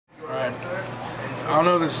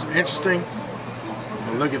Y'all know this is interesting.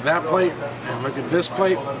 But look at that plate and look at this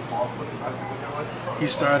plate. He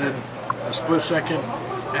started a split second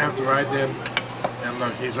after I did. And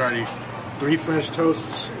look, he's already 3 French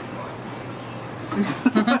toasts. I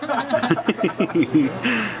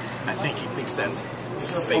think he thinks that's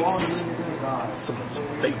face. Someone's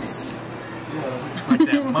face. Like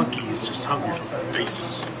that monkey is just hungry for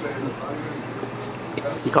face.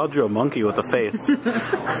 He called you a monkey with a face. No,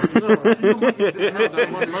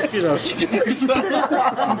 that monkey does.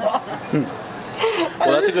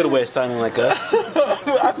 Well, that's a good way of sounding like us.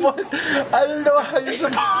 I don't know how you're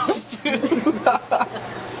supposed to.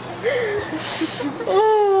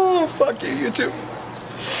 Oh, fuck you, YouTube.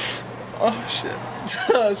 Oh, shit.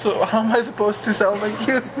 So, how am I supposed to sound like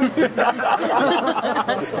you?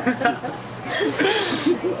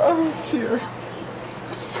 Oh, dear.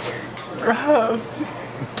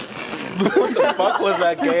 What the fuck was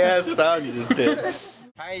that gay ass sound you just did?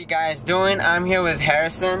 How are you guys doing? I'm here with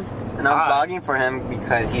Harrison, and I'm vlogging for him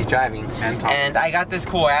because he's driving. And I got this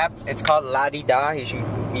cool app. It's called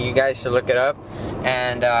LaDiDa. You guys should look it up.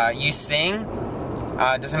 And you sing.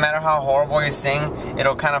 Doesn't matter how horrible you sing,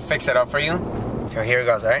 it'll kind of fix it up for you. So here it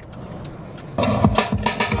goes, alright?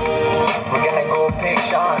 We're gonna go pick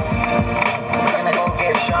Sean. We're gonna go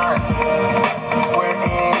get Sean. We're in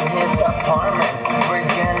his apartment. We're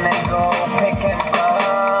gonna go pick him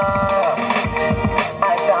up.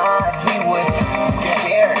 I thought he was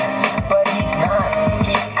scared, but he's not.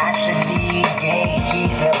 He's actually gay.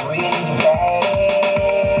 He's a really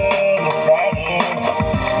big faggot.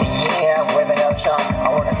 Yeah, where the hell Sean? I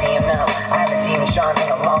wanna see him now. I haven't seen Sean in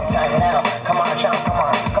a long time now. Come on, Sean, come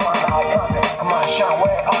on, come on, I'll cross it. Come on, Sean,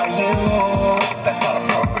 where are you? That's not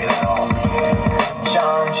appropriate at all.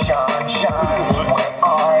 Sean, Sean, Sean, where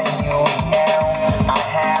are you now? I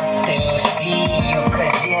have to see you,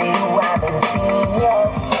 cause you haven't seen your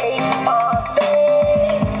face all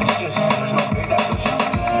day. It's just, there's no beard now, so it's just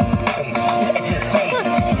face. It's his face,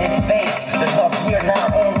 his face. There's no beard now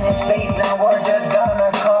in his face. Now we're just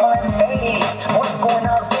gonna call him face. What's going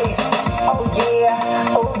on, face? Oh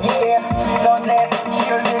yeah, oh yeah. So let's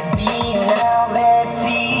hear this beat now. Let's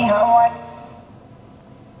see how I...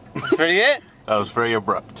 That's pretty good. That was very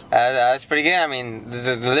abrupt. That's pretty good. I mean,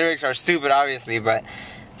 the lyrics are stupid, obviously, but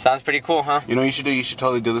sounds pretty cool, huh? You know what you should do? You should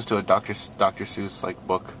totally do this to a Dr. Seuss like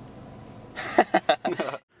book.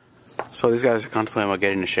 So these guys are contemplating about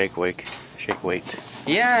getting a shake weight.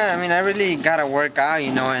 Yeah, I mean, I really gotta work out,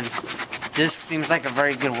 you know, and this seems like a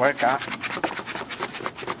very good workout.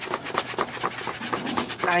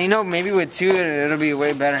 You know, maybe with 2, it'll be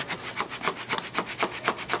way better.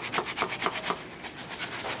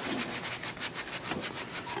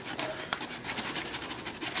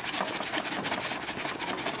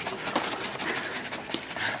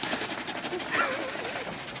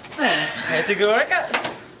 It's a good workout.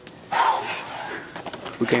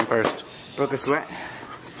 Who came first? Broke a sweat.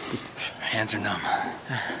 My hands are numb.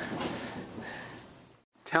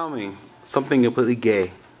 Tell me something completely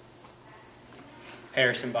gay.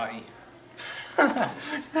 Harrison Bahi. That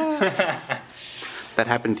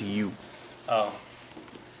happened to you. Oh.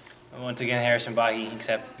 Once again, Harrison Bahi,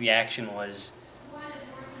 except the action was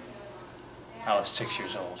I was 6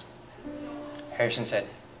 years old. Harrison said,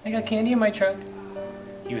 I got candy in my truck.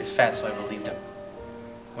 He was fat, so I believed him.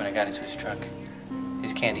 When I got into his truck,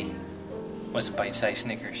 his candy was a bite-sized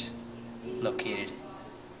Snickers located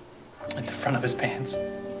at the front of his pants.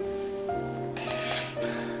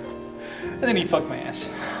 And then he fucked my ass.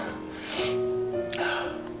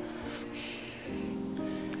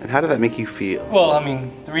 And how did that make you feel? Well, I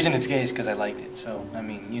mean, the reason it's gay is because I liked it. So, I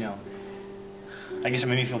mean, you know, I guess it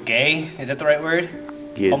made me feel gay. Is that the right word?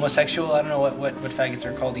 Yes. Homosexual? I don't know what faggots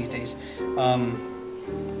are called these days.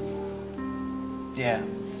 Yeah.